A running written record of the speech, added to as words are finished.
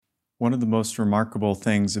One of the most remarkable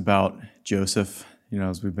things about Joseph,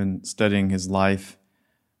 as we've been studying his life,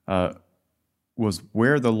 was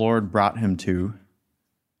where the Lord brought him to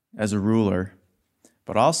as a ruler,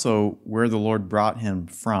 but also where the Lord brought him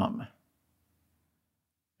from.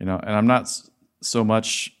 And I'm not so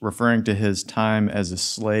much referring to his time as a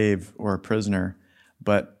slave or a prisoner,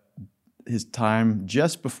 but his time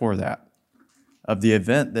just before that, of the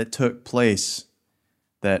event that took place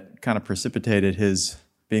that kind of precipitated his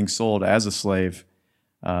being sold as a slave.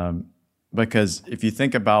 Because if you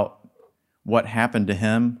think about what happened to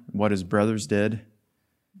him, what his brothers did,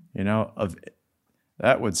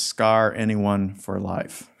 that would scar anyone for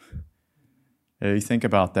life. You think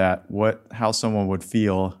about that, how someone would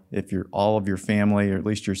feel if all of your family, or at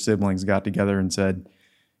least your siblings, got together and said,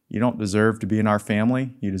 "You don't deserve to be in our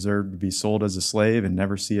family. You deserve to be sold as a slave and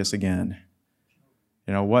never see us again."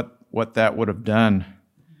 What that would have done.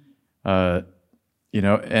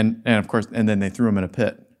 And of course, and then they threw him in a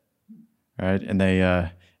pit, right? And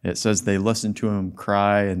it says they listened to him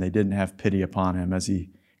cry, and they didn't have pity upon him as he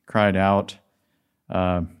cried out.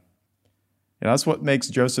 That's what makes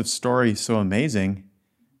Joseph's story so amazing.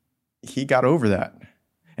 He got over that.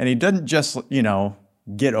 And he didn't just,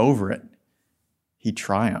 get over it. He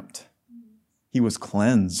triumphed. He was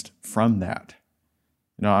cleansed from that.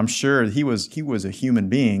 I'm sure he was a human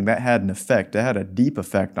being. That had an effect. That had a deep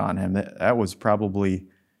effect on him. That was probably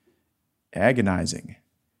agonizing.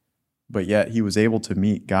 But yet he was able to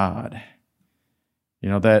meet God.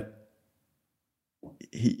 That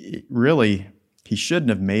he shouldn't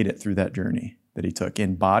have made it through that journey that he took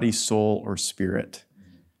in body, soul, or spirit.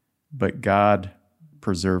 But God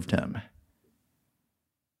preserved him.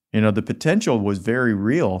 The potential was very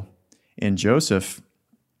real in Joseph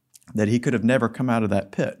that he could have never come out of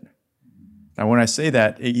that pit. Now, when I say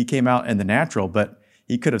that, he came out in the natural, but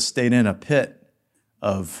he could have stayed in a pit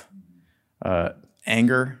of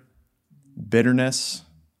anger, bitterness,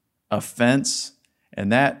 offense,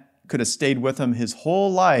 and that could have stayed with him his whole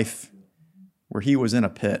life, where he was in a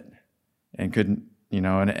pit and couldn't,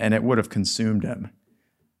 and it would have consumed him.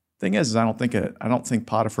 Thing is, I don't think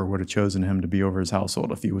Potiphar would have chosen him to be over his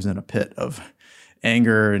household if he was in a pit of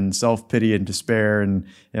anger and self-pity and despair and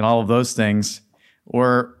all of those things,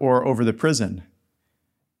 or over the prison.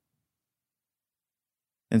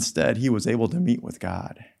 Instead, he was able to meet with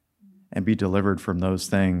God and be delivered from those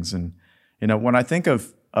things. And, when I think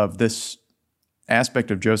of this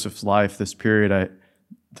aspect of Joseph's life, this period,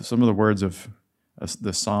 some of the words of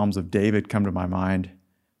the Psalms of David come to my mind,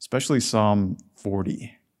 especially Psalm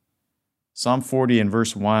 40. Psalm 40 in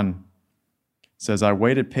verse 1 says, "I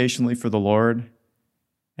waited patiently for the Lord,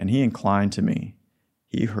 and he inclined to me.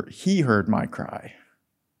 He heard my cry."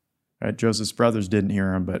 Right? Joseph's brothers didn't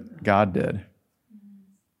hear him, but God did.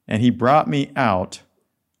 "And he brought me out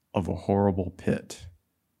of a horrible pit,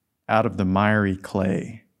 out of the miry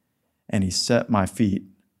clay, and he set my feet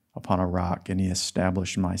upon a rock, and he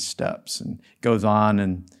established my steps." And it goes on,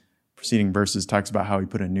 and preceding verses talks about how he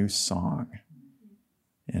put a new song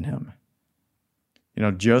in him.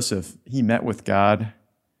 Joseph, he met with God,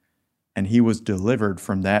 and he was delivered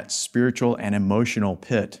from that spiritual and emotional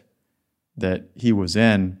pit that he was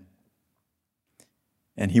in,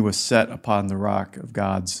 and he was set upon the rock of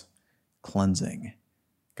God's cleansing,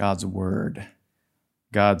 God's word,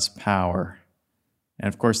 God's power. And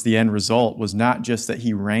of course, the end result was not just that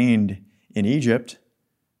he reigned in Egypt,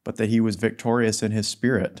 but that he was victorious in his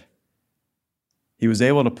spirit. He was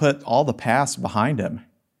able to put all the past behind him,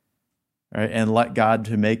 right, and let God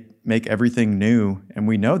to make everything new. And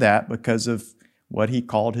we know that because of what he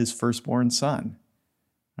called his firstborn son.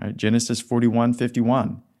 Right? Genesis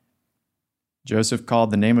 41:51. Joseph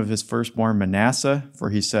called the name of his firstborn Manasseh,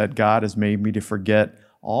 for he said, "God has made me to forget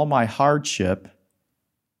all my hardship."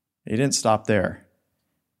 He didn't stop there.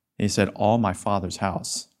 He said, "all my father's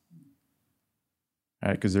house."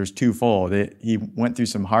 Right? Because there's twofold. He went through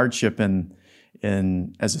some hardship in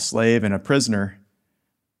as a slave and a prisoner,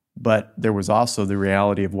 but there was also the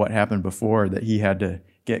reality of what happened before that he had to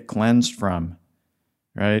get cleansed from,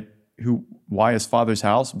 right? Why his father's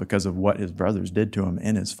house? Because of what his brothers did to him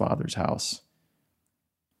in his father's house.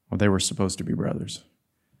 Well, they were supposed to be brothers.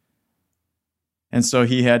 And so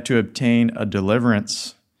he had to obtain a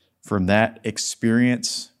deliverance from that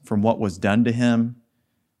experience, from what was done to him,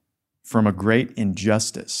 from a great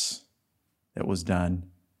injustice that was done.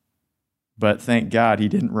 But thank God he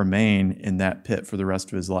didn't remain in that pit for the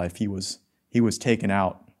rest of his life. He was taken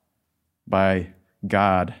out by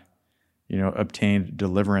God, obtained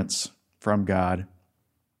deliverance from God.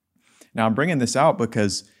 Now, I'm bringing this out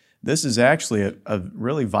because this is actually a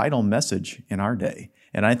really vital message in our day.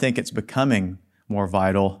 And I think it's becoming more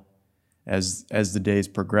vital as the days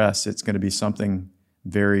progress. It's going to be something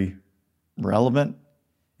very relevant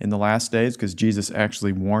in the last days because Jesus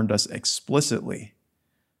actually warned us explicitly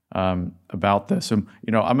about this. So,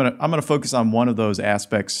 I'm gonna focus on one of those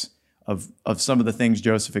aspects of some of the things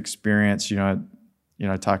Joseph experienced. I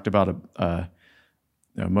talked about an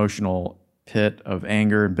emotional pit of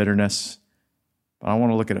anger and bitterness, but I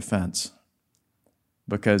want to look at offense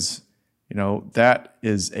because that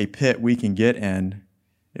is a pit we can get in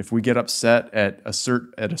if we get upset at a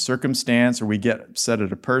circumstance or we get upset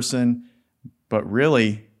at a person, but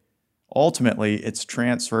really, ultimately, it's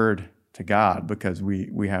transferred to God because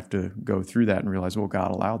we have to go through that and realize, well,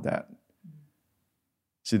 God allowed that.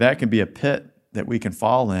 See, that can be a pit that we can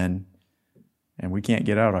fall in and we can't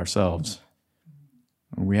get out ourselves.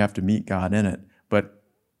 We have to meet God in it. But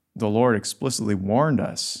the Lord explicitly warned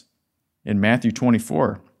us in Matthew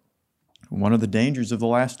 24, one of the dangers of the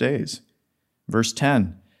last days. Verse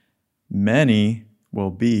 10, many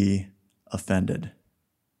will be offended.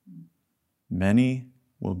 Many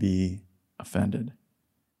will be offended.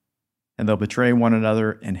 And they'll betray one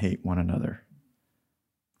another and hate one another.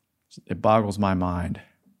 It boggles my mind.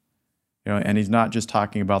 And he's not just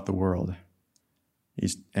talking about the world.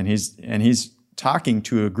 He's talking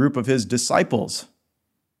to a group of his disciples.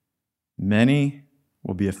 Many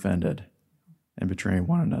will be offended and betray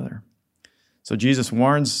one another. So Jesus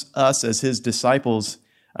warns us as his disciples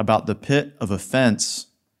about the pit of offense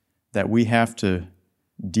that we have to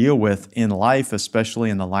deal with in life,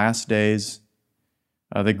 especially in the last days.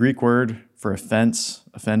 The Greek word for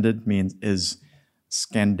offended, is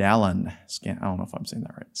scandalon. I don't know if I'm saying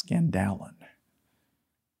that right. Scandalon.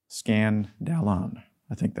 Scandalon.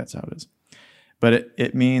 I think that's how it is. But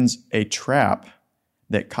it means a trap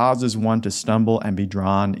that causes one to stumble and be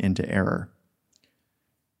drawn into error.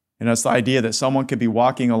 It's the idea that someone could be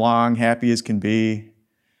walking along, happy as can be,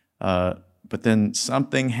 but then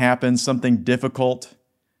something happens, something difficult,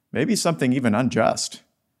 maybe something even unjust,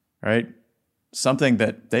 right? Something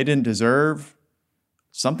that they didn't deserve,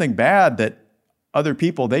 something bad that other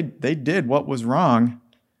people, they did what was wrong,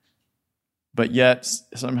 but yet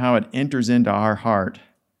somehow it enters into our heart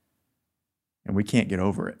and we can't get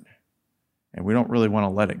over it. And we don't really want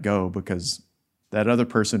to let it go because that other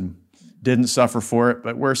person didn't suffer for it,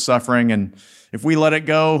 but we're suffering. And if we let it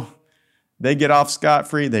go, they get off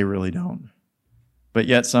scot-free. They really don't. But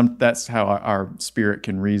yet that's how our spirit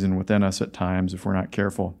can reason within us at times if we're not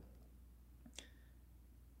careful.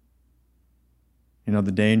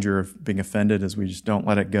 The danger of being offended is we just don't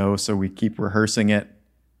let it go, so we keep rehearsing it,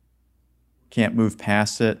 can't move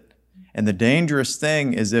past it. And the dangerous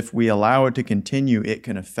thing is if we allow it to continue, it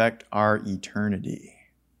can affect our eternity.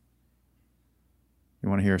 You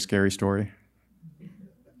want to hear a scary story?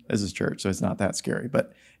 This is church, so it's not that scary,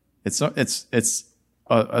 but it's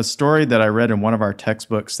a story that I read in one of our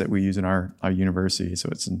textbooks that we use in our university, so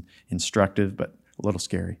it's instructive, but a little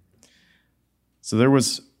scary. So there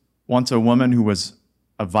was once a woman who was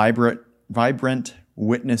a vibrant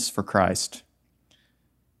witness for Christ.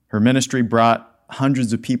 Her ministry brought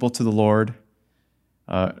hundreds of people to the Lord,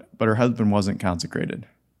 but her husband wasn't consecrated.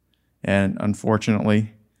 And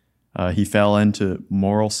unfortunately, he fell into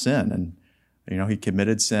moral sin, and he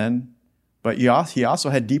committed sin, but he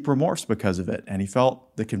also had deep remorse because of it, and he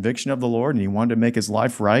felt the conviction of the Lord, and he wanted to make his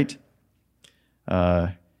life right.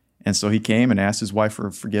 And so he came and asked his wife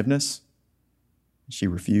for forgiveness. She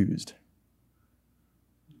refused.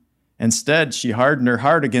 Instead, she hardened her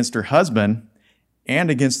heart against her husband and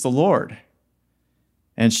against the Lord.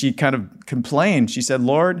 And she kind of complained. She said,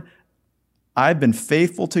 "Lord, I've been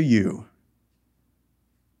faithful to you,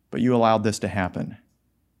 but you allowed this to happen."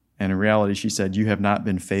 And in reality, she said, "You have not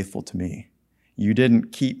been faithful to me. You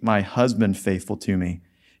didn't keep my husband faithful to me."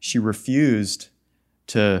 She refused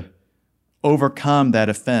to overcome that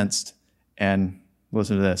offense. And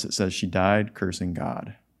listen to this. It says she died cursing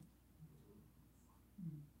God.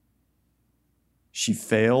 She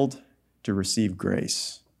failed to receive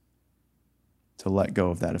grace, to let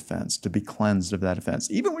go of that offense, to be cleansed of that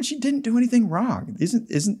offense, even when she didn't do anything wrong.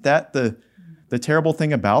 Isn't that the terrible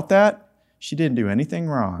thing about that? She didn't do anything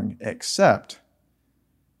wrong except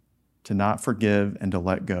to not forgive and to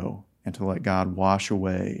let go and to let God wash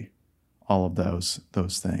away all of those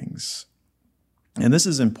things. And this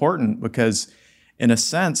is important because, in a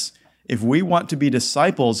sense, if we want to be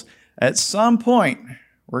disciples, at some point,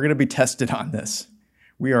 we're going to be tested on this.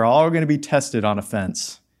 We are all going to be tested on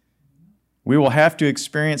offense. We will have to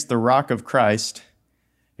experience the rock of Christ.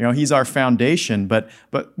 He's our foundation, but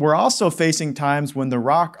we're also facing times when the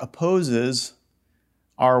rock opposes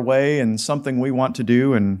our way and something we want to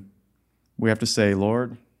do, and we have to say,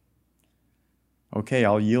 "Lord, okay,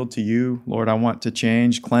 I'll yield to you. Lord, I want to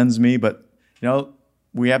change, cleanse me. But,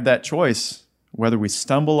 we have that choice, whether we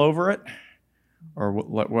stumble over it or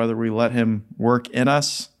whether we let him work in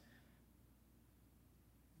us.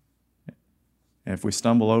 And if we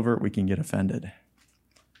stumble over it, we can get offended. Of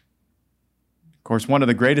course, one of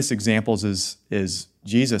the greatest examples is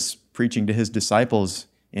Jesus preaching to his disciples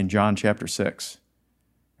in John chapter 6.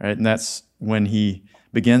 Right? And that's when he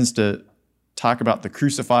begins to talk about the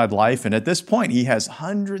crucified life. And at this point, he has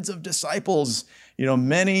hundreds of disciples.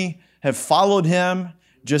 Many have followed him,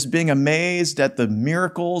 just being amazed at the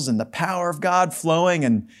miracles and the power of God flowing,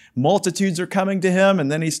 and multitudes are coming to him.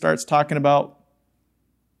 And then he starts talking about,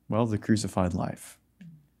 the crucified life.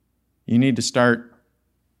 You need to start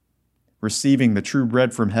receiving the true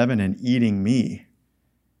bread from heaven and eating me.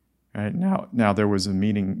 Right? Now there was a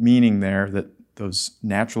meaning there that those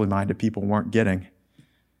naturally minded people weren't getting.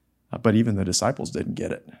 But even the disciples didn't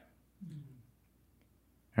get it.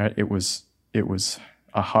 Right? It was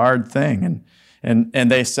a hard thing. And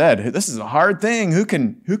they said, this is a hard thing. Who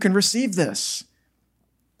can receive this?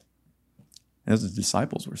 As the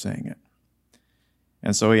disciples were saying it.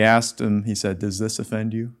 And so he asked them, he said, does this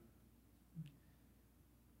offend you?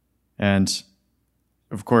 And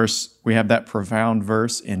of course, we have that profound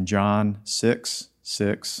verse in John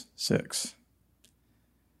 6:6.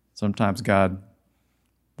 Sometimes God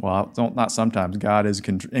is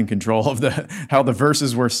in control of how the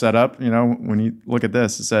verses were set up. When you look at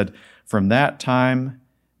this, it said, from that time,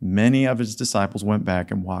 many of his disciples went back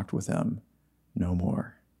and walked with him no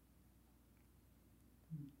more.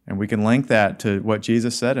 And we can link that to what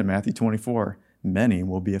Jesus said in Matthew 24, many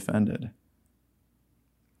will be offended.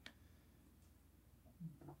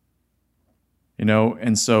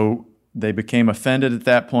 And so they became offended at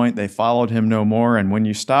that point. They followed him no more. And when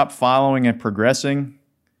you stop following and progressing,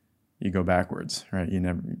 you go backwards, right?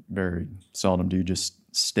 Very seldom do you just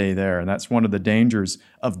stay there. And that's one of the dangers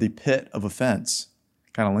of the pit of offense,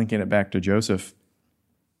 kind of linking it back to Joseph.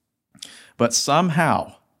 But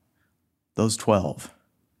somehow, those 12,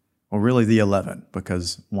 really the 11,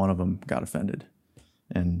 because one of them got offended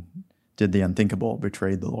and did the unthinkable,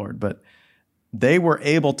 betrayed the Lord. But they were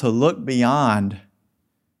able to look beyond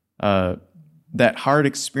that hard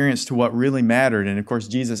experience to what really mattered. And of course,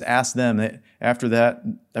 Jesus asked them, after that,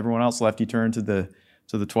 everyone else left, he turned to the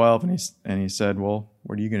 12 and he said, well,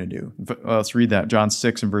 what are you going to do? Let's read that. John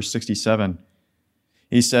 6 and verse 67.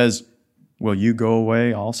 He says, will you go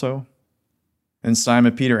away also? And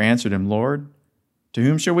Simon Peter answered him, Lord, to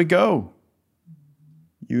whom shall we go?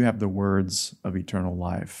 You have the words of eternal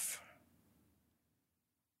life.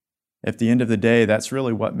 At the end of the day, that's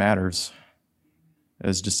really what matters.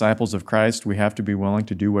 As disciples of Christ, we have to be willing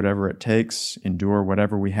to do whatever it takes, endure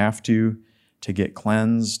whatever we have to get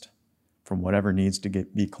cleansed from whatever needs to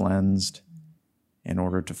be cleansed in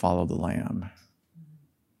order to follow the Lamb.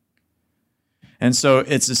 And so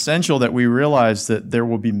it's essential that we realize that there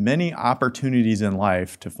will be many opportunities in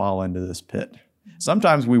life to fall into this pit.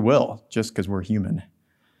 Sometimes we will, just because we're human.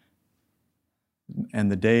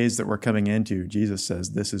 And the days that we're coming into, Jesus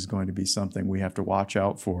says this is going to be something we have to watch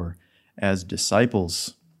out for as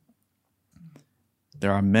disciples.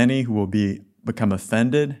 There are many who will become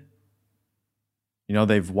offended.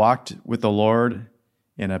 They've walked with the Lord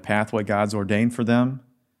in a pathway God's ordained for them,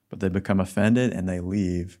 but they become offended and they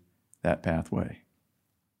leave that pathway.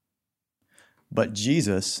 But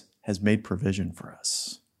Jesus has made provision for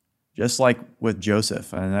us, just like with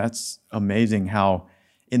Joseph. And that's amazing how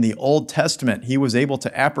in the Old Testament, he was able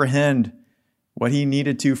to apprehend what he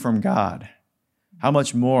needed to from God. How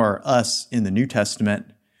much more us in the New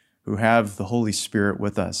Testament who have the Holy Spirit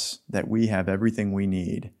with us, that we have everything we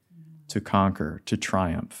need to conquer, to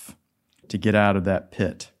triumph, to get out of that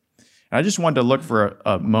pit. And I just wanted to look for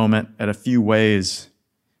a moment at a few ways.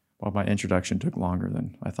 Well, my introduction took longer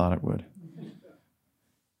than I thought it would.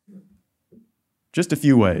 Just a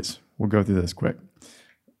few ways. We'll go through this quick.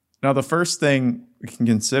 Now, the first thing we can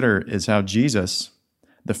consider is how Jesus,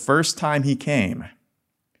 the first time he came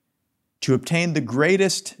to obtain the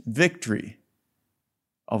greatest victory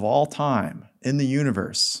of all time in the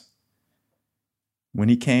universe, when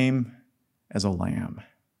he came as a lamb.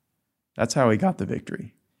 That's how he got the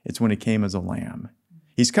victory. It's when he came as a lamb.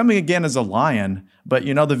 He's coming again as a lion, but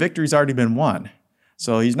the victory's already been won.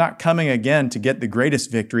 So he's not coming again to get the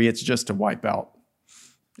greatest victory. It's just to wipe out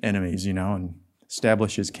enemies, and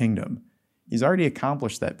establish his kingdom. He's already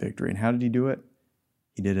accomplished that victory. And how did he do it?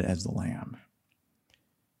 He did it as the Lamb.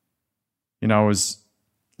 I was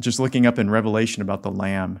just looking up in Revelation about the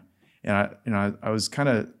Lamb, and I was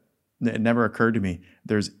it never occurred to me.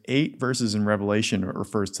 There's 8 verses in Revelation that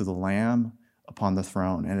refers to the Lamb upon the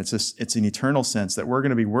throne. And it's an eternal sense that we're going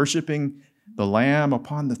to be worshiping the Lamb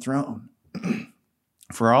upon the throne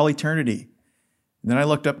for all eternity. And then I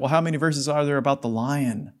looked up, well, how many verses are there about the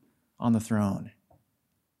Lion on the throne?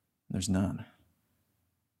 There's none.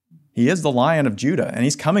 He is the Lion of Judah, and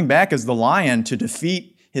he's coming back as the Lion to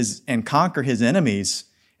defeat and conquer his enemies,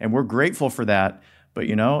 and we're grateful for that. But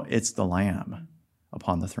it's the Lamb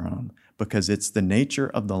upon the throne, because it's the nature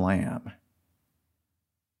of the Lamb,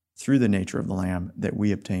 through the nature of the Lamb, that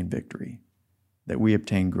we obtain victory, that we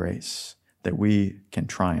obtain grace, that we can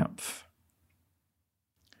triumph.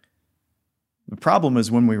 The problem is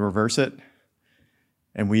when we reverse it,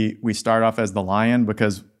 and we start off as the lion,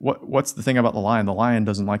 because what's the thing about the lion? The lion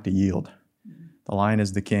doesn't like to yield. The lion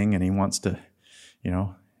is the king, and he wants to,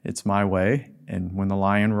 it's my way. And when the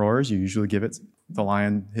lion roars, you usually give the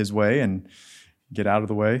lion his way and get out of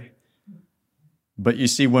the way. But you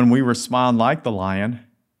see, when we respond like the lion,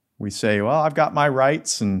 we say, well, I've got my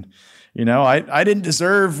rights, and I didn't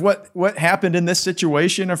deserve what happened in this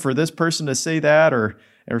situation, or for this person to say that, or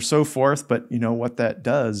so forth. But what that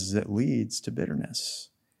does is it leads to bitterness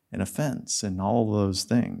and offense and all those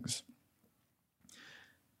things.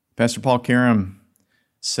 Pastor Paul Karam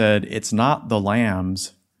said, it's not the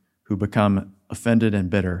lambs who become offended and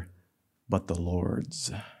bitter, but the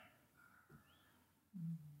Lord's.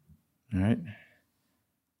 All right?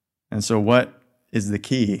 And so what is the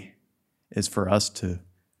key is for us to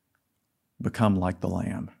become like the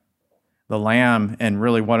Lamb. The Lamb, and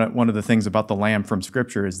really one of the things about the Lamb from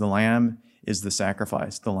Scripture is the Lamb is the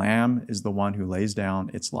sacrifice. The Lamb is the one who lays down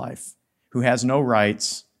its life, who has no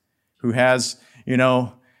rights, who has,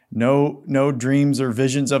 no dreams or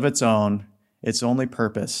visions of its own. Its only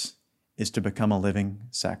purpose is to become a living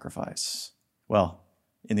sacrifice. Well,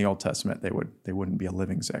 in the Old Testament, they wouldn't be a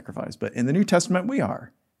living sacrifice, but in the New Testament, we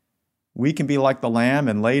are. We can be like the Lamb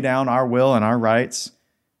and lay down our will and our rights,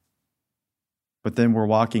 but then we're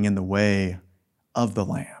walking in the way of the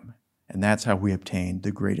Lamb, and that's how we obtain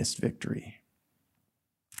the greatest victory.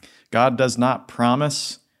 God does not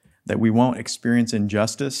promise that we won't experience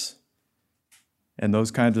injustice and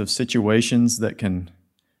those kinds of situations that can,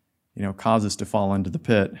 cause us to fall into the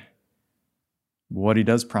pit. What he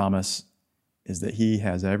does promise is that he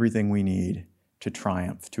has everything we need to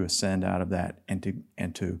triumph, to ascend out of that,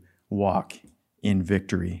 and to walk in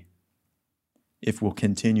victory, if we'll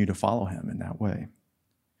continue to follow him in that way.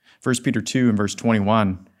 1 Peter 2 and verse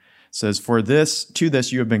 21 says, to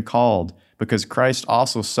this you have been called, because Christ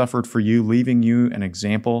also suffered for you, leaving you an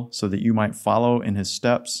example so that you might follow in his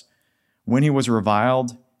steps. When he was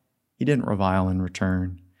reviled, he didn't revile in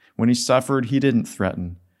return. When he suffered, he didn't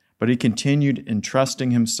threaten, but he continued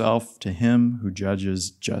entrusting himself to him who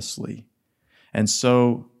judges justly. And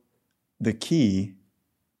so the key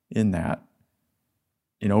in that,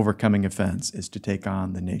 in overcoming offense, is to take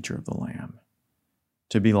on the nature of the Lamb,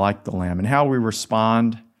 to be like the Lamb, and how we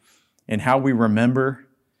respond and how we remember,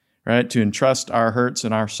 right? To entrust our hurts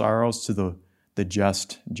and our sorrows to the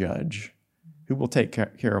just judge, who will take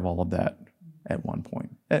care of all of that at one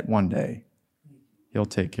point, at one day. He'll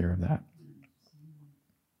take care of that.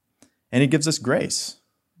 And he gives us grace,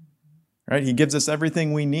 right? He gives us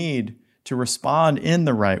everything we need to respond in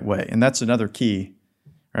the right way. And that's another key,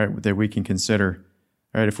 right, that we can consider.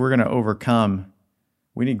 Right, if we're going to overcome,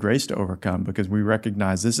 we need grace to overcome, because we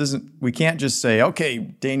recognize we can't just say, okay,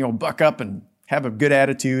 Daniel, buck up and have a good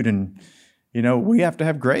attitude. And, we have to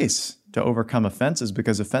have grace to overcome offenses,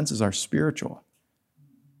 because offenses are spiritual.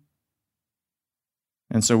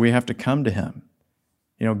 And so we have to come to him.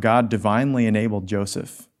 God divinely enabled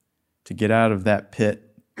Joseph to get out of that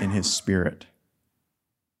pit in his spirit.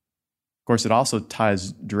 Of course, it also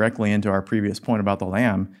ties directly into our previous point about the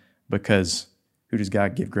Lamb, because who does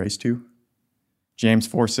God give grace to? James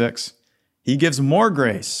 4:6. He gives more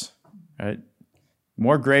grace, right?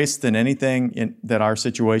 More grace than anything that our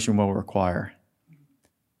situation will require.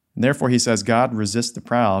 And therefore, he says, God resists the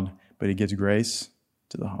proud, but he gives grace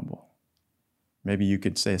to the humble. Maybe you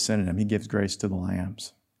could say a synonym. He gives grace to the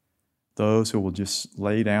lambs, those who will just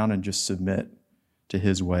lay down and just submit to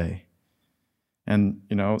his way. And,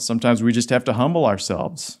 sometimes we just have to humble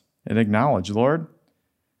ourselves and acknowledge, Lord,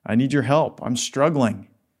 I need your help. I'm struggling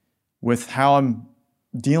with how I'm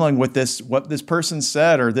dealing with what this person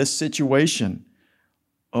said or this situation.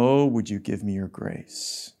 Oh, would you give me your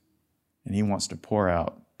grace? And he wants to pour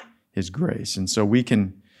out his grace. And so we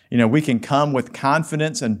can come with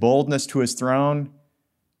confidence and boldness to his throne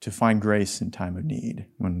to find grace in time of need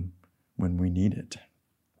when we need it.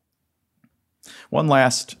 One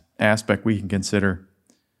last aspect we can consider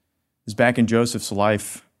is back in Joseph's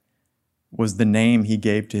life was the name he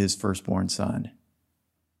gave to his firstborn son.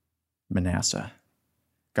 Manasseh.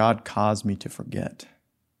 God caused me to forget.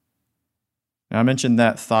 Now, I mentioned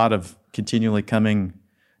that thought of continually coming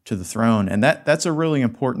to the throne, and that's a really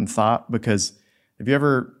important thought, because have you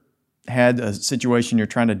ever had a situation you're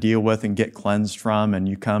trying to deal with and get cleansed from, and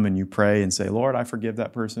you come and you pray and say, Lord, I forgive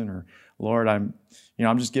that person, or Lord, I'm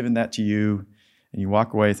just giving that to you, and you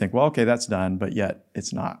walk away and think, well, okay, that's done, but yet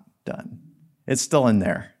it's not done. It's still in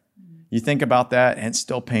there. You think about that and it's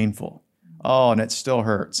still painful. Oh, and it still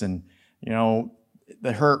hurts, and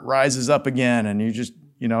the hurt rises up again, and you just,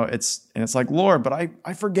 it's like, Lord, but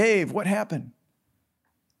I forgave. What happened?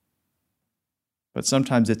 But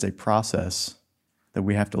sometimes it's a process that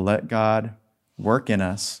we have to let God work in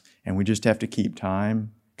us, and we just have to keep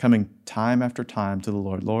coming time after time to the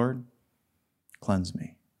Lord. Lord, cleanse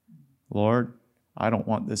me. Lord, I don't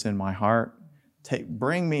want this in my heart.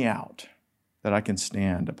 Bring me out that I can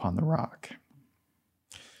stand upon the rock.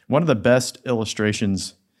 One of the best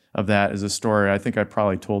illustrations of that is a story, I think I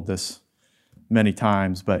probably told this many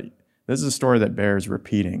times, but this is a story that bears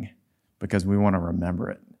repeating because we want to remember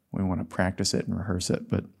it. We want to practice it and rehearse it.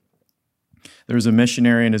 But there was a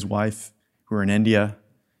missionary and his wife who were in India,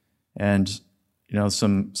 and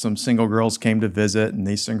some single girls came to visit, and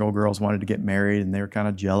these single girls wanted to get married, and they were kind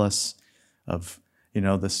of jealous of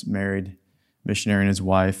this married missionary and his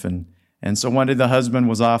wife, and so one day the husband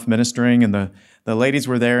was off ministering, and the ladies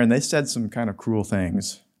were there, and they said some kind of cruel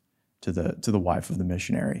things to the wife of the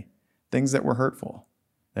missionary, things that were hurtful,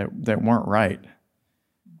 that weren't right.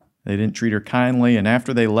 They didn't treat her kindly, and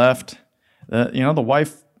after they left, the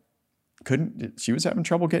wife she was having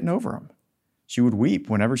trouble getting over them. She would weep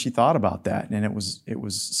whenever she thought about that, and it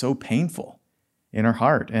was so painful in her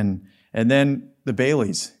heart. And then the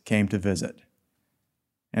Baileys came to visit,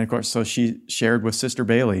 and of course, so she shared with Sister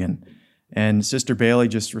Bailey, and Sister Bailey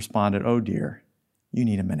just responded, "Oh dear, you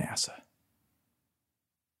need a Manasseh."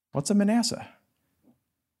 What's a Manasseh?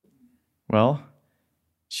 Well,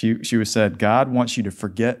 she said, God wants you to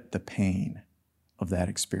forget the pain of that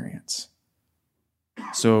experience.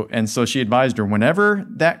 So she advised her, whenever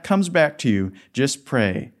that comes back to you, just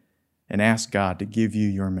pray and ask God to give you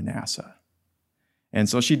your Manasseh. And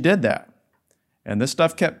so she did that. And this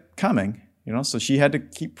stuff kept coming, so she had to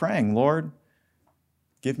keep praying, Lord,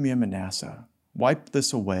 give me a Manasseh. Wipe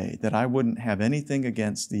this away, that I wouldn't have anything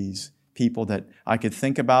against these people, that I could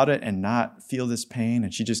think about it and not feel this pain.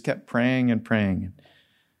 And she just kept praying and praying.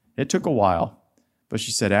 It took a while, but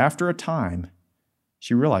she said after a time,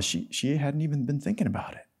 she realized she hadn't even been thinking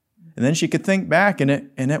about it. And then she could think back, and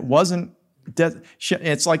it wasn't death.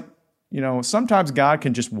 It's like, sometimes God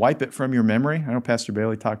can just wipe it from your memory. I know Pastor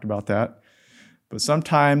Bailey talked about that. But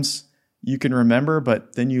sometimes you can remember,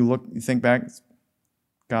 but then you think back,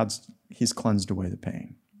 He's cleansed away the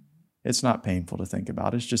pain. It's not painful to think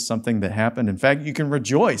about. It's just something that happened. In fact, you can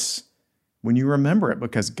rejoice when you remember it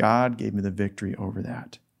because God gave me the victory over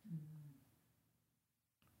that.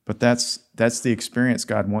 But that's the experience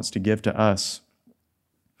God wants to give to us.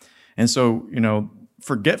 And so,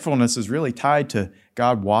 forgetfulness is really tied to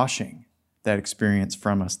God washing that experience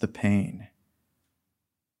from us, the pain,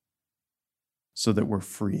 so that we're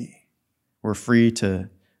free. We're free to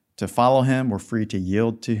follow Him. We're free to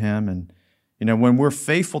yield to Him. And, when we're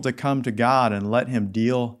faithful to come to God and let Him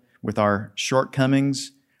deal with our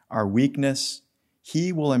shortcomings, our weakness,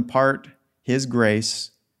 He will impart His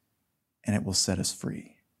grace, and it will set us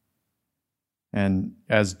free. And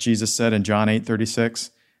as Jesus said in John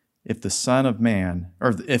 8:36, if the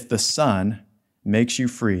Son makes you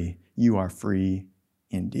free, you are free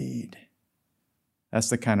indeed. That's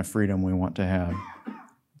the kind of freedom we want to have.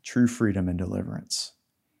 True freedom and deliverance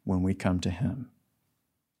when we come to Him.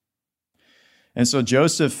 And so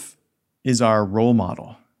Joseph is our role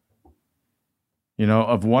model,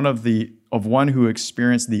 of one who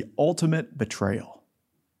experienced the ultimate betrayal.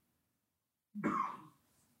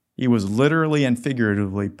 He was literally and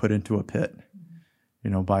figuratively put into a pit,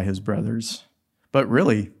 by his brothers, but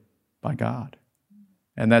really by God.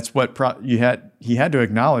 And that's what he had to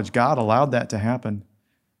acknowledge. God allowed that to happen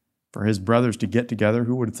for his brothers to get together.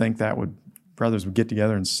 Who would think brothers would get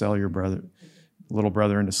together and sell your little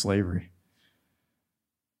brother into slavery?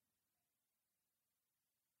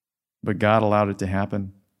 But God allowed it to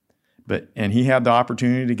happen. And he had the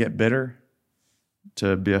opportunity to get bitter,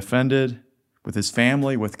 to be offended with his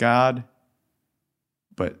family, with God.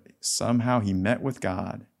 But somehow he met with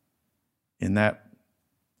God in that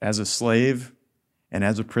as a slave and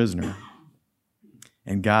as a prisoner.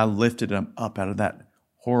 And God lifted him up out of that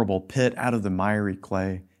horrible pit, out of the miry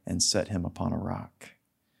clay, and set him upon a rock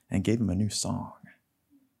and gave him a new song.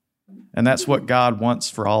 And that's what God wants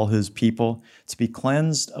for all His people, to be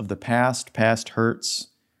cleansed of the past hurts,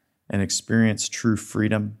 and experience true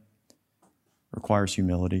freedom requires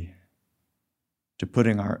humility. To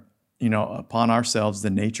putting upon ourselves the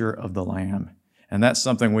nature of the Lamb. And that's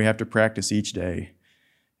something we have to practice each day,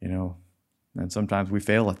 And sometimes we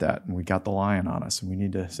fail at that, and we got the lion on us, and we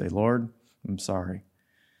need to say, Lord, I'm sorry.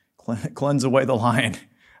 Cleanse away the lion.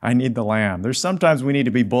 I need the lamb. There's sometimes we need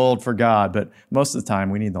to be bold for God, but most of the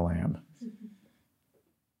time we need the lamb.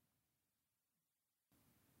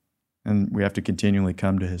 And we have to continually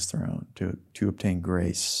come to his throne to obtain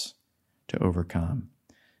grace to overcome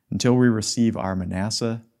until we receive our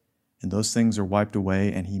Manasseh, and those things are wiped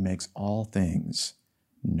away, and he makes all things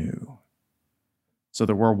new. So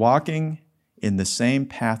that we're walking in the same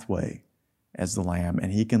pathway as the Lamb,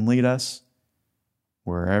 and he can lead us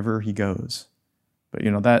wherever he goes. But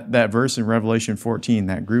that verse in Revelation 14,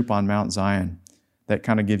 that group on Mount Zion, that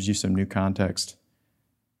kind of gives you some new context.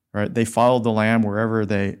 Right? They followed the Lamb wherever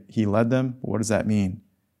he led them. What does that mean?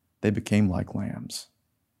 They became like lambs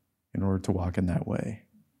in order to walk in that way.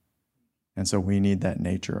 And so we need that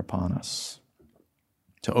nature upon us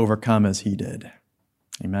to overcome as he did.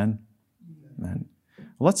 Amen? Amen.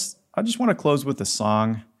 I just want to close with a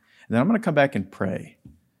song, and then I'm going to come back and pray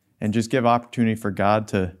and just give opportunity for God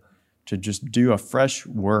to just do a fresh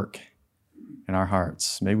work in our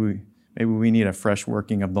hearts. Maybe we need a fresh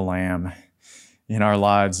working of the Lamb in our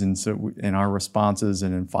lives, and so in our responses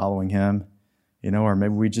and in following him, or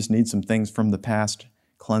maybe we just need some things from the past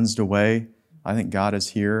cleansed away. I think God is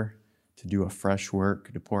here to do a fresh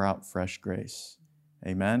work, to pour out fresh grace.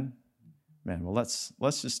 Amen? Amen. Well, let's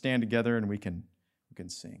just stand together and we can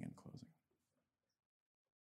sing and close.